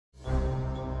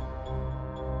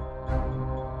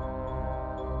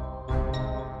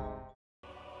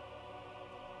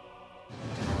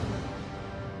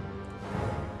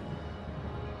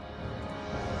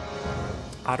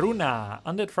Haruna,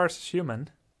 undead versus human.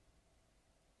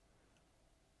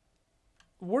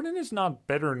 Warden is not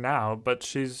better now, but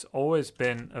she's always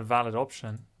been a valid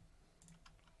option.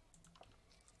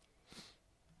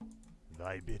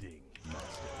 Thy bidding,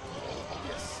 master.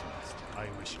 Yes, master. I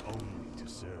wish only to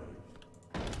serve.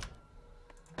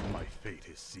 My fate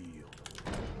is sealed.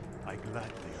 I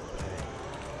gladly obey.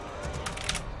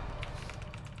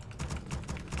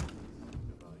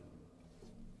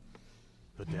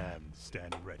 The damned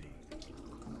stand ready.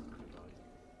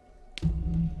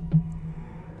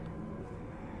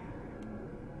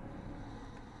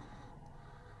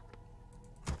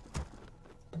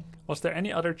 Was there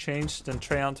any other change than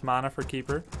Treant mana for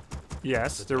Keeper?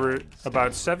 Yes, there were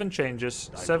about 7 changes,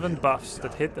 7 buffs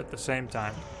that hit at the same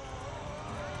time.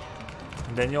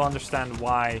 And then you'll understand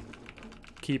why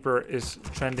Keeper is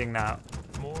trending now.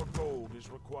 More gold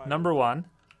is required. Number 1.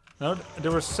 No,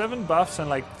 there were 7 buffs and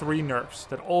like 3 nerfs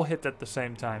that all hit at the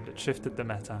same time that shifted the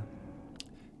meta.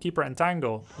 Keeper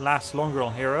Entangle lasts longer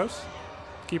on heroes.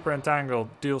 Keeper Entangle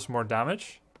deals more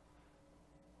damage.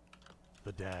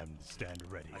 The damned stand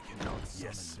ready. I cannot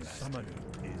summon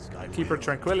Keeper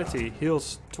Tranquility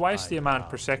heals twice the amount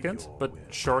per second, but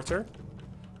shorter.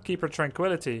 Keeper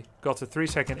Tranquility got a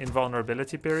 3-second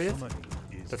invulnerability period.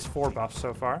 That's 4 buffs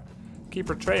so far.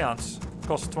 Keeper Treants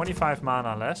costs 25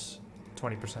 mana less,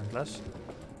 20% less.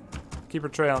 Keeper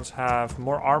Treants have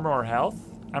more armor or health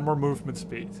and more movement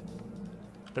speed.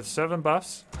 That's 7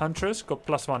 buffs. Huntress got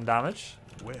 +1 damage.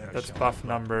 That's buff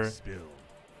number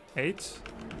 8.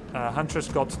 Huntress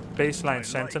got baseline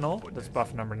Sentinel, that's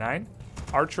buff number 9.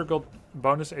 Archer got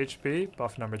bonus HP,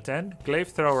 buff number 10. Glaive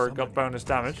Thrower got bonus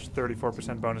damage,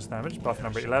 34% bonus damage, buff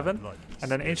number 11. And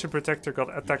then Ancient Protector got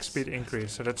attack speed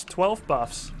increase, so that's 12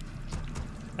 buffs.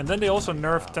 And then they also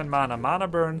nerfed 10 mana Mana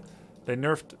Burn. They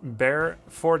nerfed Bear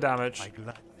 4 damage.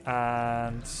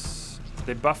 And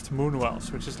they buffed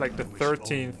Moonwells, which is like the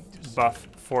 13th buff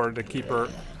for the Keeper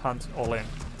Hunt all in.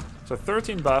 So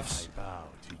 13 buffs.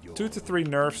 2 to 3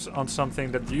 nerfs on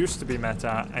something that used to be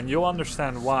meta, and you'll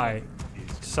understand why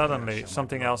suddenly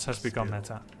something else has become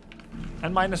meta.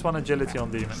 And -1 agility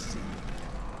on demon.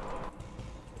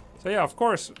 So yeah, of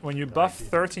course, when you buff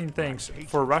 13 things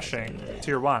for rushing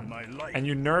tier 1, and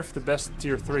you nerf the best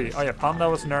tier 3. Oh yeah, Panda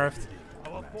was nerfed.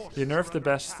 You nerf the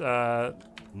best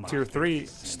tier 3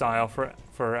 style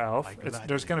for Elf.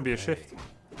 There's gonna be a shift.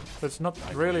 So it's not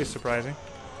really surprising.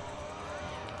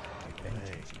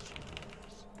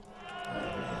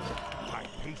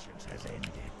 Patience has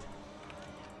ended.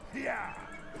 Yeah.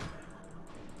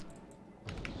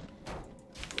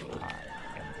 I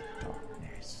am the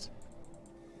darkness.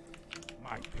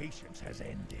 My patience has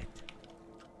ended.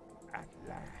 At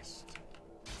last.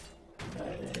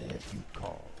 You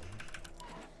call.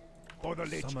 For the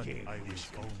Lich King. I wish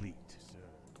complete, sir.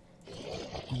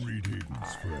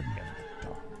 Greetings, friend. I am the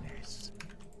darkness.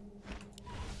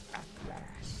 At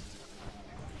last.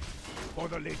 For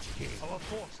the Lich King. Our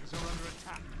forces are under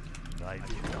attack. I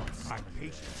did not. My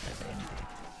patience has ended.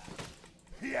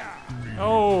 Yeah.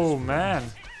 Oh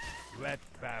man. Let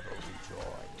battle be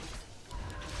joy.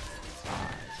 I am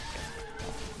the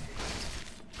darkness.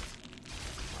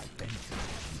 My vengeance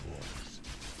is yours.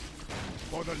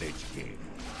 For the Lich King.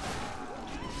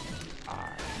 I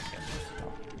am the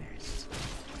darkness.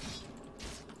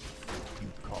 You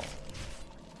call.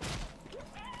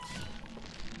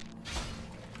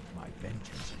 My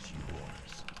vengeance is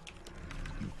yours.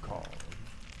 You call.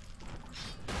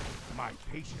 My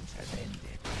patience has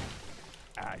ended.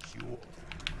 As you.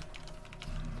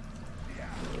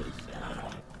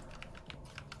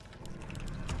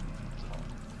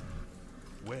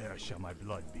 Where shall my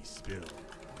blood be spilled?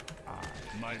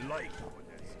 My life.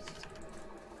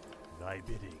 Thy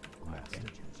bidding, my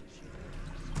vengeance is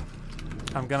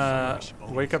yours. I'm gonna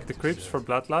wake up the creeps for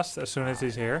Bloodlust as soon as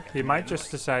he's here. He might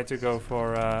just decide to go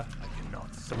for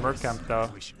the Merc Camp though.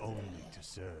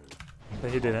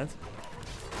 But he didn't.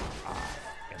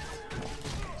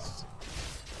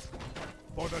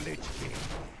 For the Lich King.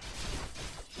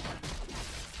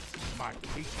 My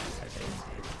patience has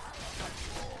ended.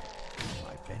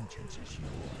 My vengeance is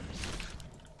yours.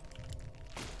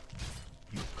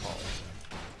 You call.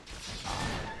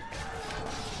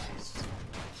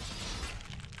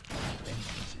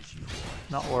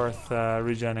 Not worth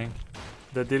regenning.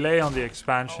 The delay on the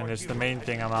expansion is the main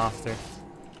thing I'm after.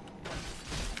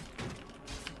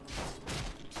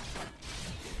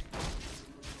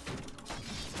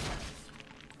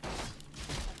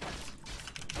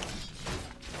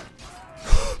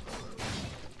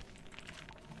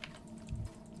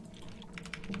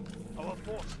 Our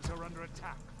forces are under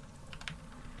attack.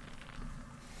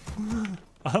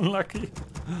 Unlucky.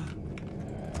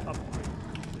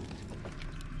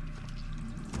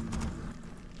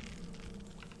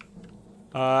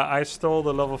 I stole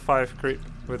the level 5 creep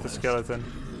with the skeleton.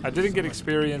 I didn't get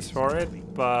experience for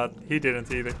it, but he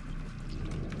didn't either.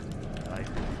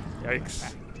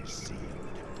 Yikes.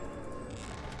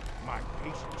 My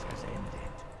patience has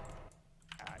ended.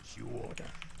 As you order.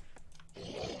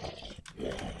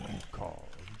 You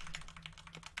called.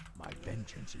 My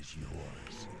vengeance is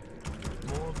yours.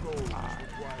 More gold is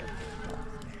required.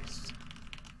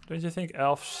 Don't you think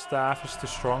Elf's staff is too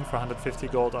strong for 150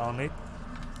 gold only?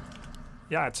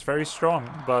 Yeah, it's very strong,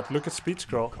 but look at speed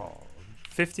scroll.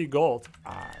 50 gold.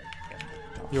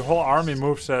 Your whole army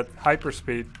moves at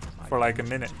hyperspeed for like a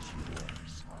minute.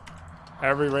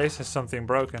 Every race has something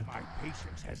broken. My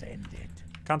patience has ended.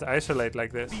 Can't isolate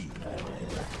like this.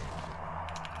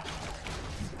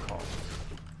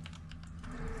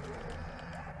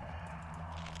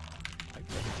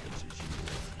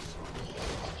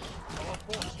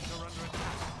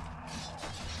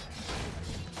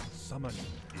 Summoning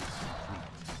is complete.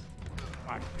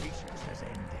 My patience has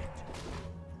ended.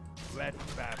 Let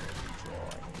battle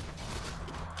enjoy.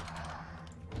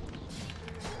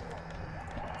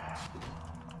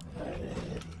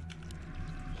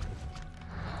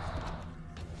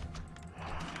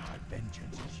 My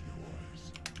vengeance is yours.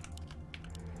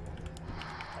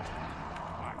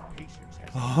 My patience has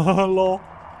ended. Oh, lol.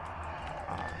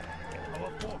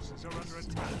 Our forces are under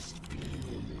attack.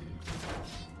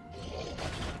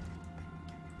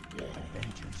 My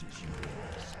vengeance is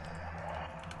yours.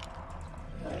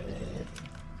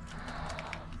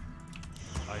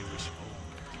 I wish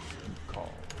only you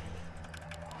call.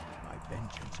 My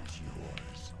vengeance is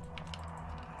yours.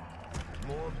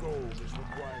 More gold is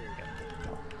required. In the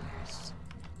darkness.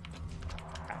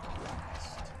 At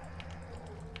last.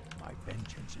 My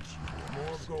vengeance is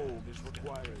yours. More gold is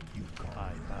required. You call. I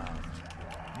bow.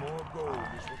 More gold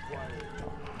is required.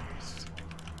 Darkness.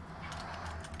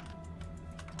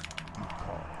 You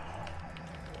call.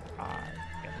 I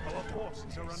am. Our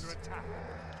forces are under attack.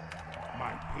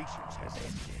 My patience has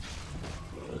ended.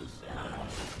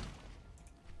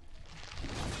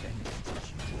 My vengeance is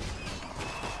yours.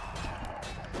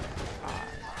 I am.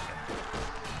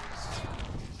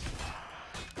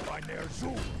 By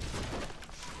Ner'zhul.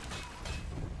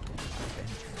 My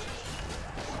vengeance is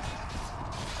yours.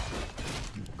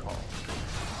 You call.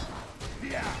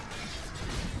 Yeah.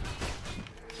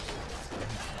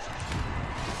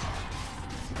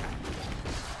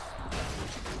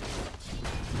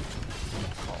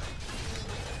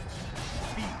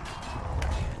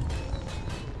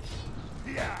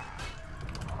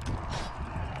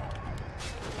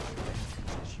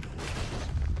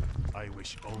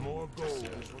 More gold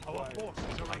is required. Our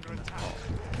forces are under attack.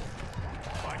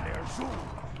 By Ner'zhul.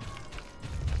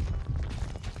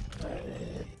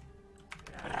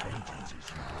 My vengeance is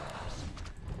yours.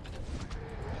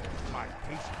 My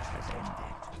patience has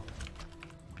ended.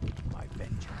 My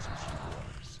vengeance is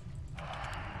yours.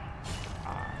 I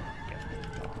am the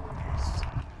darkness.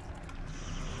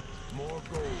 More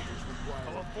gold is required.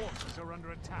 Our forces are under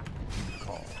attack. You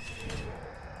call.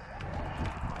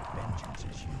 My vengeance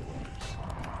is yours.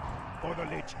 For the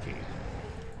Lich King.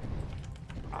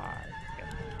 I am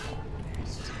the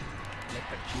darkness. Let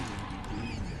the killing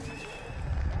begin.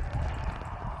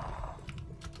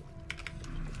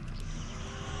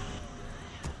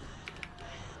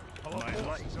 Our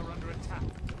forces are under attack.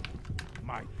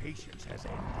 My patience has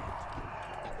ended.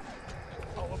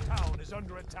 Our town is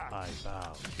under attack. I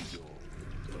bow to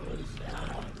yours.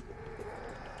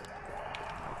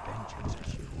 My vengeance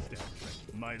is yours.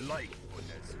 My life for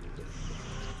Ner'zhul.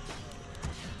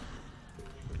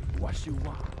 What you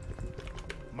want?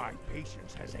 My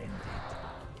patience has ended.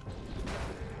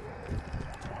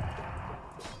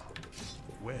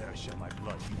 Where shall my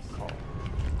blood be called?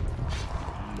 I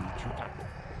am the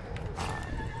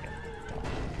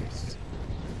darkness.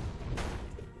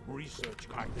 Research.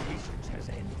 My patience has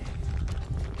ended.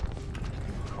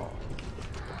 You call.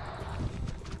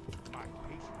 My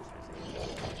patience has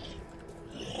ended.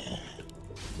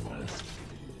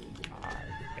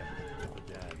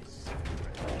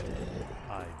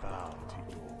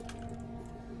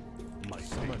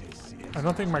 I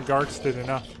don't think my guards did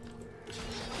enough.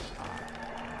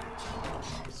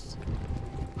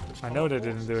 I know they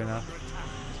didn't do enough.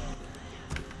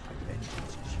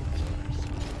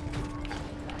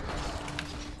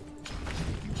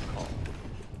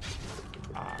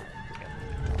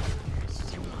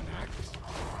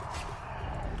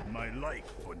 My life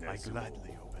for Ner'zhul. I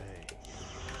gladly obey.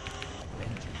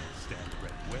 Vengeance stand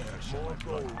ready. Where shall my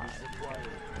blood be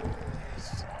required?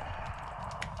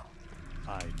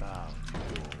 I bow to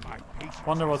you. My patience.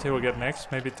 Wonder what he will get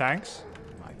next. Maybe tanks?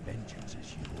 My vengeance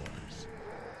is yours.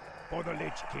 For the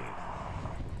Lich King.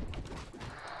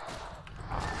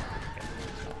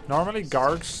 Normally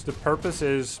Gargs, the purpose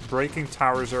is breaking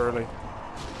towers early.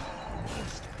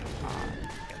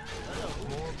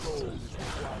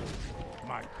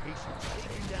 My patience has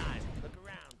ended. Look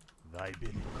around. Thy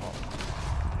been called.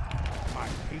 My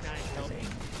patience has ended.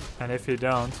 And if you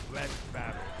don't, Let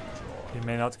battle be joy. you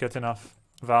may not get enough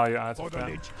value out For of the that.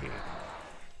 Lich King.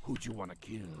 Who'd you wanna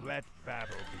kill? Let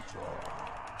battle be joy.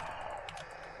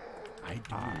 I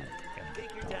do.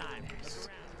 Take your time. Look around.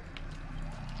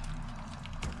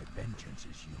 My vengeance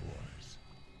is yours.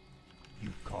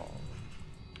 You call.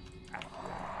 At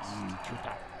last.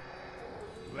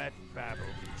 Let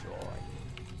battle be joy.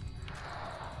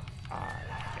 I am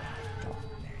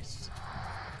darkness.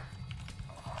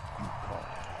 You call.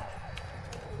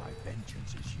 My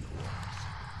vengeance is yours.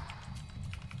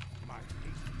 My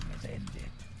patience has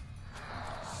ended.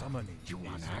 Summoning you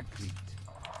want complete.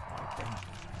 My vengeance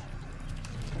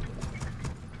is yours.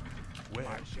 Where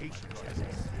my patience has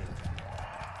ended.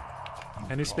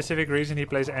 Any specific reason he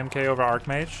plays MK over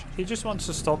Archmage? He just wants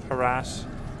to stop harass.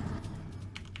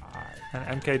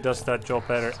 And MK does that job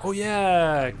better. Oh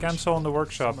yeah! Cancel on the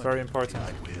workshop, very important.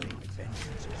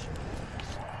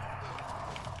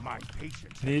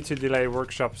 Need to delay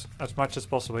workshops as much as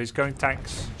possible. He's going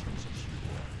tanks.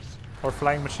 Or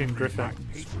flying machine Griffin.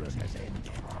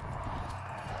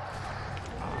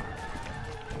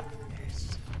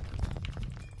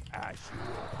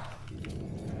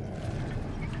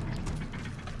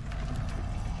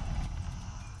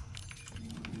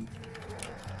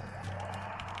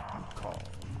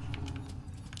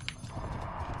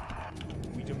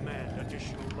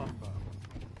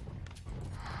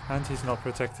 And he's not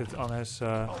protected on his...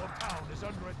 Our town is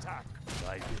under attack.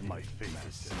 My fate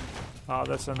is sealed. Oh,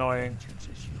 that's annoying.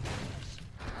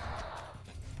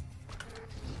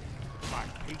 My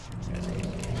patience has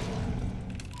ended.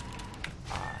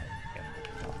 I am the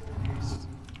darkness.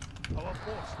 Our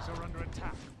forces are under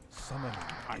attack. Summoning.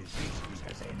 My patience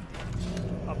has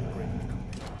ended. Upgrade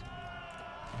complete.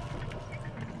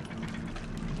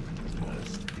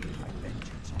 First, my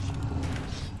vengeance is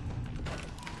yours.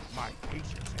 My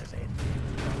patience has ended.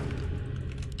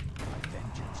 My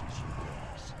vengeance is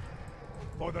yours.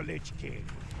 For the Lich King.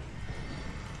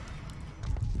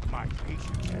 My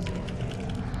patience has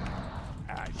ended.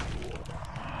 As you order.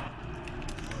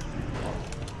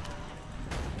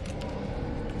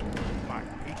 My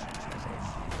patience has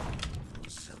ended. Who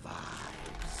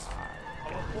survives?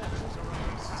 Our forces are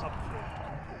under upgrade.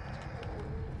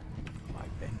 My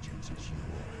vengeance is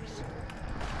yours.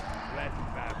 Let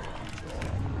battle be joy.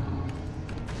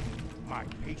 My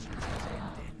patience has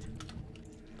ended.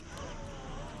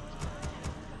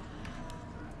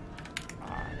 I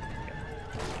am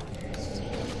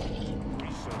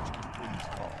research complete.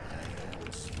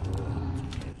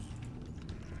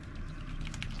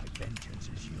 My vengeance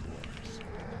is yours.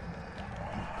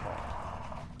 You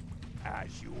call.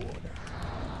 As you order.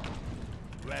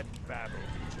 Let battle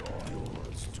be joy.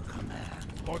 Yours to command.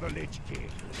 For the Lich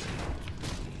King.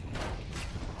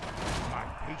 My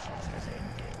patience has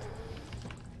ended.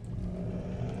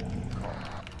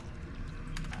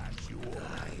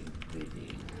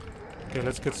 Okay,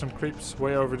 let's get some creeps.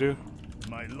 Way overdue.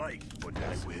 My life for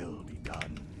thy will be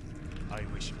done. I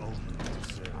wish only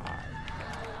to serve.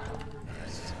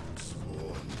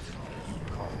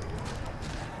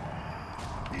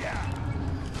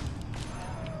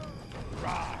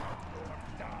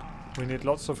 We need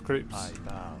lots of creeps. I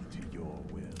bow to your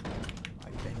will.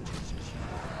 My vengeance is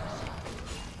yours.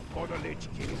 For the Lich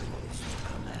King to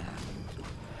command.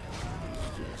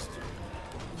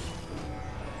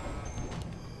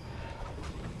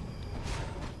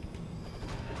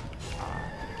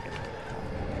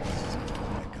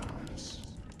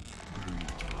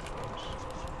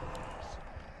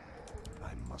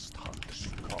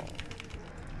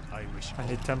 I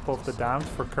need Temple of the Damned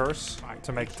for Curse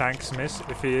to make tanks miss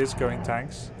if he is going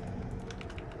tanks.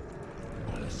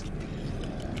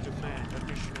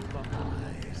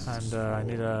 And I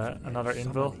need another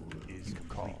Invil.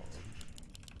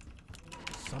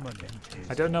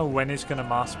 I don't know when he's gonna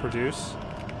mass produce.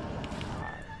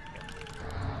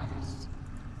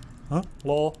 Huh?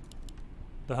 Lol.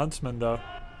 The Huntsman though.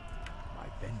 My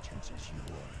vengeance is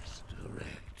yours.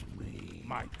 Direct me.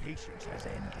 My patience has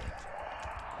ended.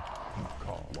 You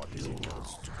call what is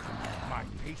yours to command. My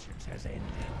patience has ended.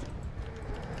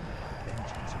 My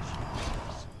vengeance is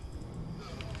yours.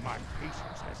 My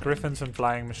patience has Griffins and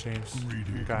flying machines.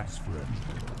 Okay.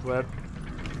 Web.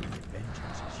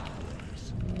 Vengeance is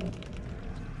yours.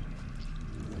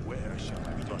 Where shall I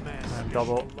demand? And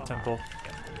double Temple.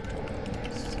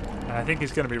 And I think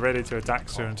he's going to be ready to attack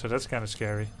soon, so that's kind of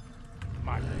scary.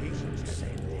 My patience has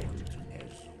ended.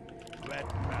 Let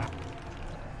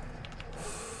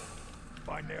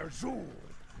der Zool.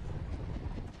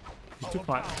 He took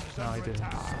my... No, he didn't.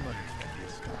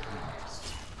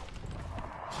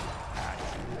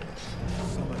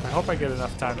 I hope I get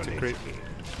enough time to creep.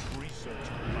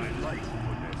 Researching my life,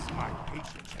 my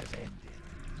patience has ended.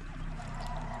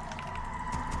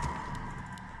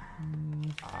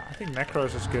 I think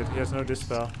Necros is good. He has no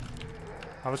dispel.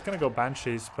 I was gonna go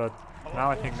Banshees, but now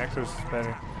I think Necros is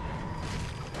better.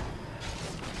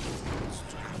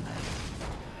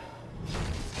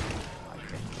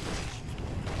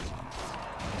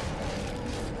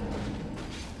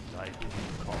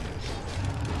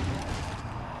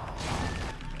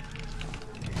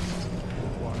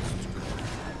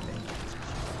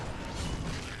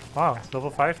 Wow, level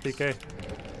 5 DK.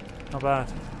 Not bad.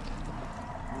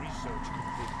 Research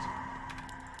complete.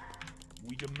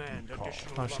 We demand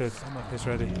additional. Oh shit, he's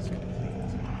ready.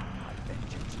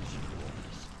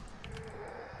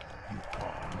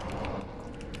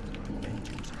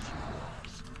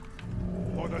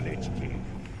 For the Lich King.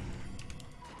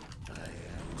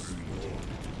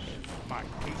 My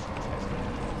patience has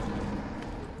ended.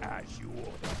 As you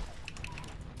order.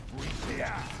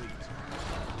 Research complete.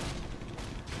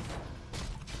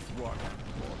 What?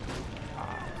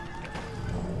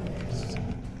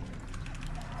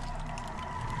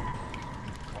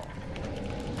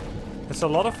 There's a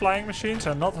lot of flying machines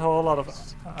and not a whole lot of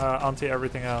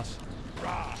anti-everything else.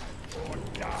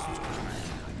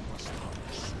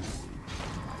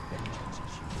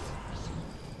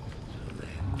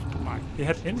 He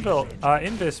had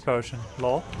invis potion,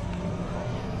 lol.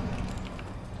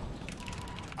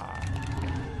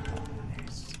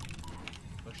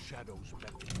 The shadows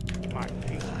left. My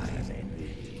patience has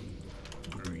ended.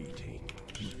 Greeting,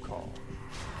 you call.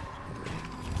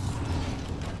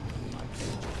 My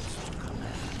vengeance to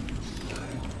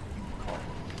command. You call.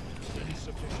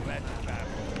 Insufficient battle.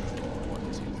 What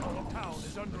is it? Our town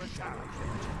is under attack.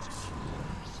 Vengeance is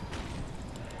yours.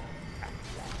 At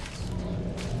last.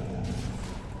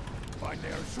 By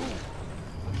their soul.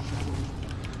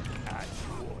 As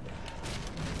you order.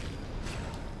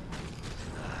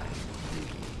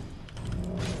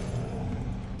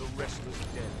 The restless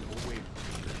dead await.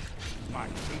 My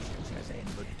patience has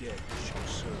ended. The dead shall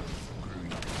serve.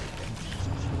 Greed. Vengeance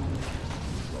is yours.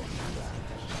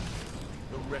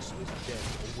 The restless dead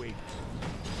await.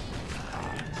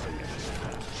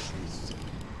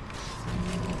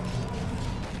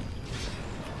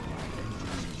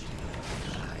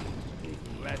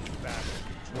 Let's battle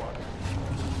each one.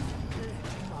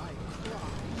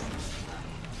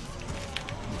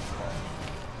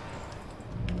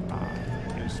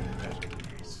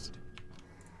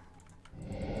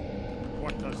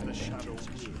 What does the shadow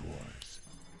will?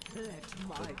 Let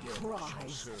my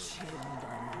cries chill the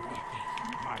living.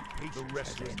 My patience, the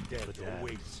restless dead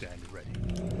await. Stand ready.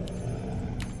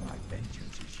 My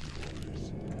vengeance is yours.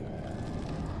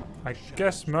 I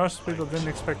guess most people didn't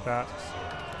expect that.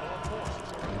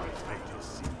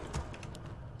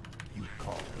 You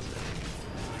call the living.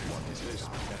 What is this?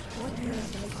 What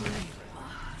is the grievous?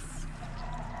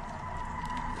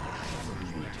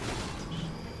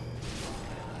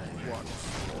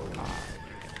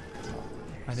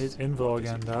 I need invul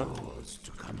again though.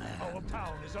 Our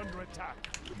town is under attack.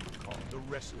 You call the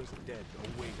restless dead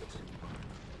await.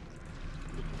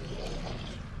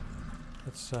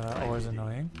 That's always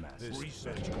annoying.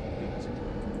 Research complete.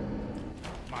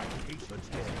 My patience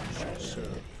dead shall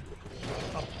serve.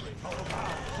 Upgrade. Our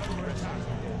town is under attack.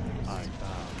 I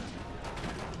bow.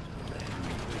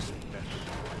 This method.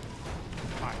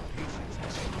 My patience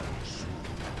has ended.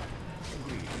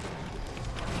 Agreed.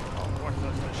 What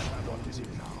does the shadow? What is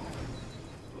it now?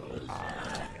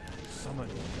 Summon.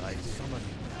 I summon.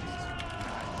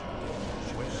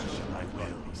 Where shall I go?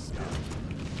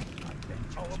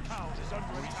 Our power is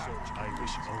under attack. I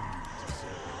wish only to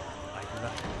serve. I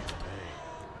gladly obey.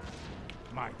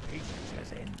 My patience has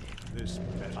ended. This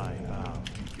I vow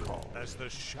you call as the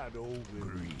shadow will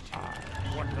greet.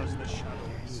 What does the shadow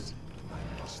will?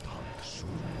 I must hunt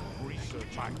soon.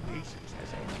 Research. My patience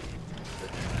has ended.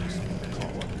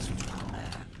 What is to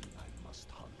command? I must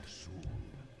hunt soon.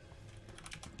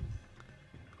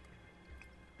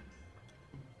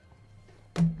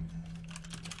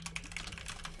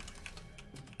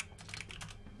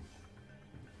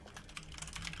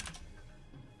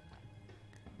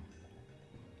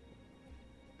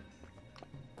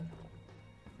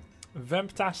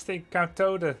 Vamptastic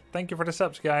Cautode, thank you for the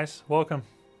subs, guys. Welcome.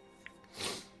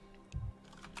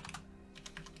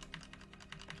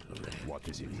 What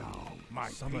is it now? My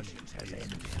patience has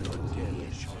ended. The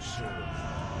dead shall serve.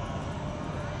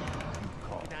 You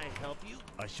call. Can I help you?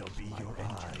 I shall be your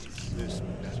eyes. This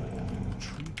better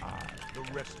treat. The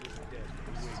restless dead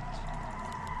awaits.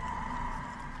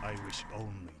 I wish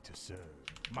only to serve.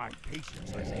 My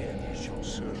patience has ended. Shall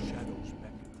serve. Shadows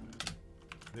beckon.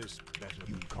 This better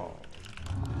You be call.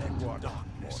 Let What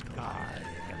darkness more go. I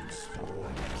am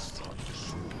sworn as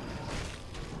soon.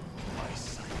 My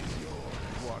sight is yours.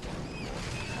 What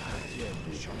The dead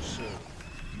shall serve.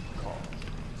 you call.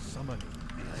 Summoning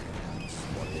is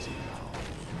what is it now?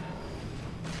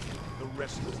 The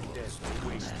restless dead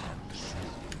awaits.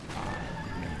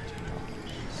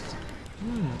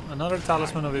 Another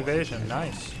talisman of evasion.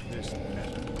 Nice. This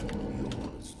better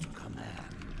yours to command.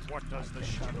 What does the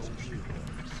shadow do?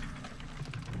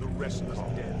 The restless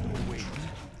dead await.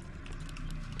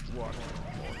 What?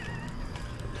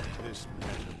 This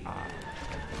better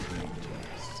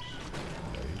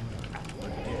The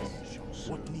dead shall serve.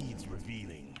 what needs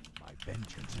revealing? My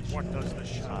vengeance is. What does the I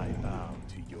shadow bow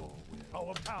to your will.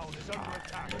 Our town is under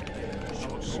attack. Our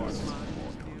court mine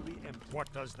is nearly empty.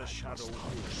 What does the shadow do?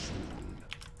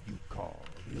 You call.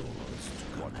 Yours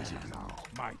to What is it now?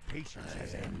 My patience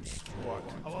has ended. What?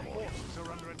 Our forces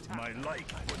are under attack. My life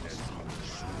for this.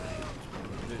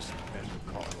 This better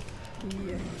call.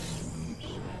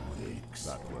 Yes.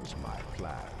 That was my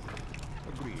plan.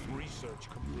 Agreed. Research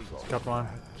complete. Got one.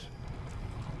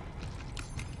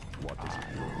 What is it?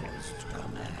 Yours to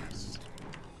command.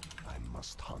 I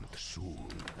must hunt soon.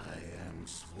 I am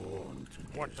sworn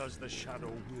to. What does the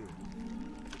shadow will?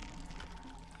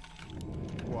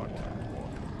 What?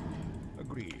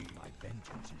 Agreed. My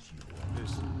vengeance is yours.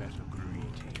 This better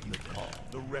Take the call.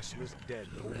 The restless dead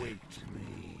await.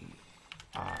 me.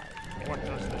 What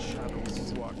does the shadow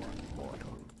do? What?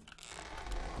 Mortal.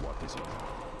 What is it?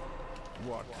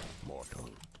 What? Mortal.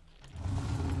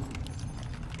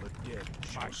 The dead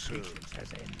shall serve.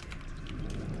 Has ended.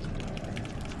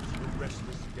 The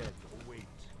restless dead await.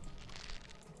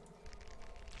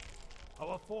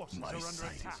 Our forces My are under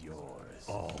sight attack. is yours.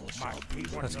 All My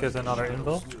patience. Let's get another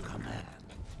inbuild. command.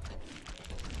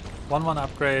 1-1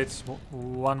 upgrades.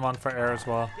 1-1 for air as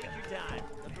well. Take your time.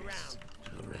 Look around.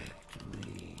 Direct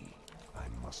me. I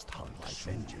must hunt. My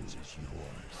vengeance is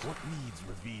yours. What needs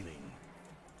revealing?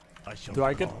 I shall. Do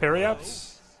I get call.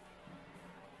 periups?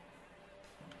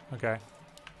 Okay,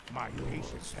 My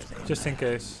patience has ended. just in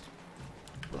case.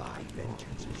 My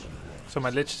vengeance is yours. So my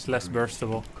lich is less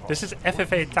burstable. This is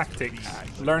FFA tactics.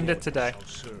 Learned it today. Shall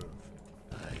serve.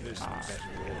 This better.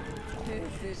 If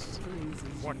it pleases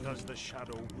What does the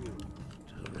shadow will?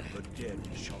 The dead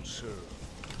shall serve.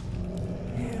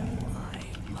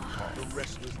 The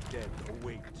restless dead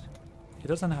await. He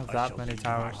doesn't have that many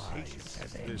towers. Patience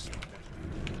has ended. This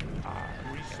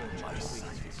Research my sight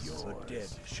complete. is yours. The dead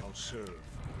shall serve.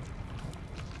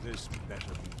 This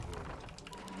better be good.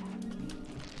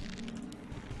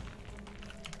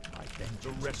 My vengeance.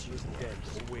 The restless dead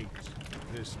await.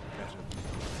 This better be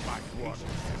My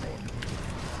patience has ended.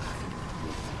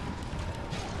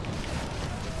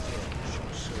 The dead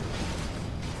shall serve.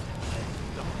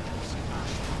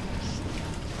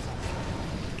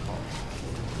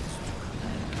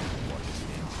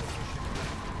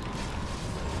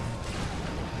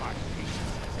 My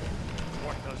patience has ended.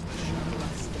 What does the shadow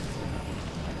do?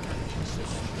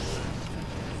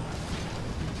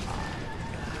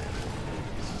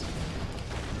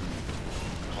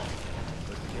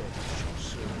 The dead shall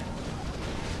serve.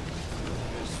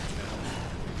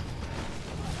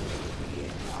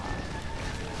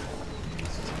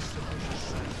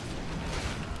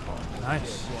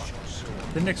 Nice.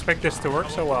 Didn't expect this to work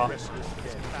so well. Restless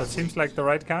dead. That seems like the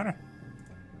right counter.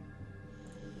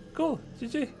 Cool.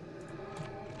 GG.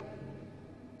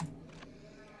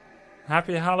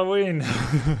 Happy Halloween.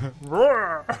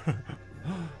 Roar.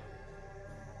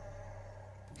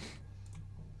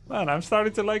 Man, I'm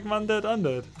starting to like Undead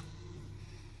Undead.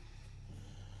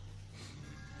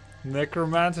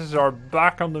 Necromancers are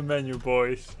back on the menu,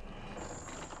 boys.